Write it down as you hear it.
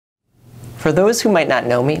For those who might not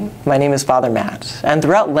know me, my name is Father Matt, and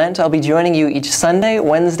throughout Lent I'll be joining you each Sunday,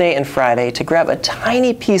 Wednesday, and Friday to grab a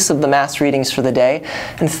tiny piece of the Mass readings for the day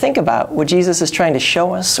and think about what Jesus is trying to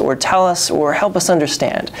show us or tell us or help us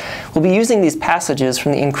understand. We'll be using these passages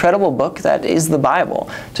from the incredible book that is the Bible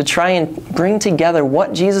to try and bring together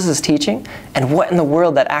what Jesus is teaching and what in the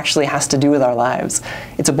world that actually has to do with our lives.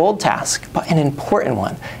 It's a bold task, but an important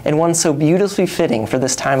one, and one so beautifully fitting for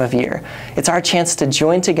this time of year. It's our chance to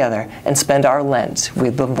join together and spend our Lent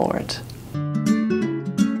with the Lord.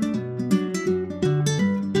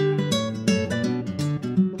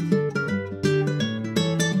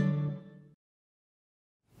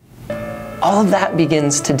 All of that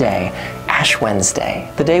begins today, Ash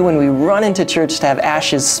Wednesday, the day when we run into church to have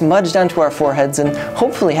ashes smudged onto our foreheads and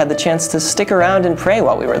hopefully had the chance to stick around and pray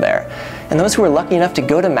while we were there. And those who were lucky enough to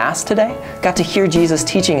go to Mass today got to hear Jesus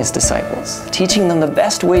teaching his disciples, teaching them the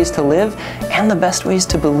best ways to live and the best ways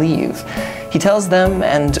to believe. He tells them,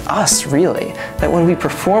 and us really, that when we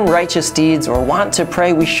perform righteous deeds or want to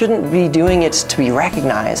pray, we shouldn't be doing it to be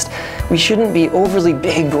recognized. We shouldn't be overly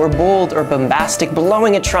big or bold or bombastic,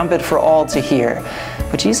 blowing a trumpet for all to hear.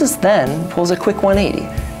 But Jesus then pulls a quick 180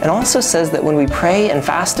 and also says that when we pray and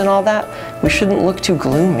fast and all that, we shouldn't look too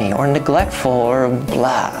gloomy or neglectful or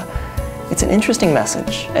blah. It's an interesting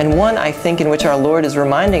message, and one, I think, in which our Lord is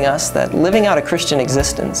reminding us that living out a Christian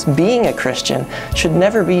existence, being a Christian, should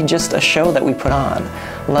never be just a show that we put on.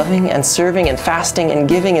 Loving and serving and fasting and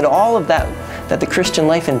giving and all of that the Christian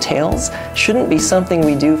life entails shouldn't be something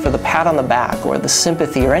we do for the pat on the back or the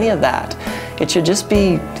sympathy or any of that. It should just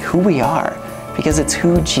be who we are, because it's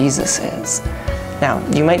who Jesus is. Now,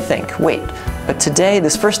 you might think, wait, but today,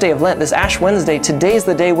 this first day of Lent, this Ash Wednesday, today's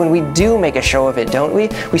the day when we do make a show of it, don't we?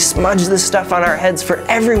 We smudge this stuff on our heads for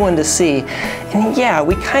everyone to see. And yeah,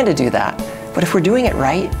 we kind of do that. But if we're doing it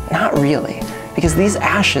right, not really. Because these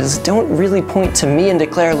ashes don't really point to me and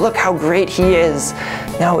declare, look how great he is.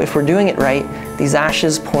 No, if we're doing it right, these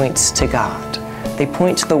ashes point to God. They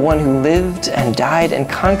point to the one who lived and died and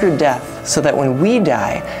conquered death so that when we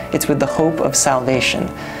die, it's with the hope of salvation.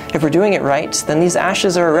 If we're doing it right, then these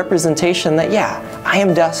ashes are a representation that, yeah, I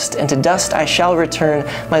am dust, and to dust I shall return.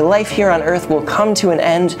 My life here on earth will come to an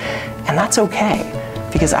end, and that's okay,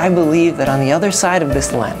 because I believe that on the other side of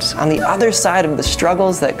this Lent, on the other side of the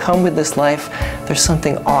struggles that come with this life, there's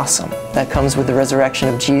something awesome that comes with the resurrection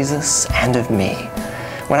of Jesus and of me.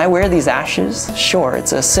 When I wear these ashes, sure,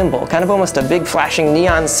 it's a symbol, kind of almost a big flashing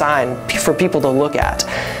neon sign for people to look at,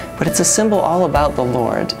 but it's a symbol all about the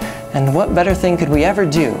Lord. And what better thing could we ever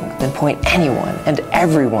do than point anyone and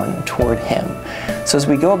everyone toward him? So as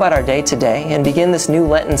we go about our day today and begin this new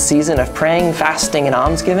Lenten season of praying, fasting, and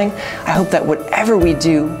almsgiving, I hope that whatever we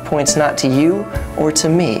do points not to you or to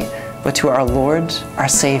me, but to our Lord, our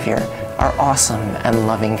Savior, our awesome and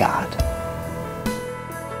loving God.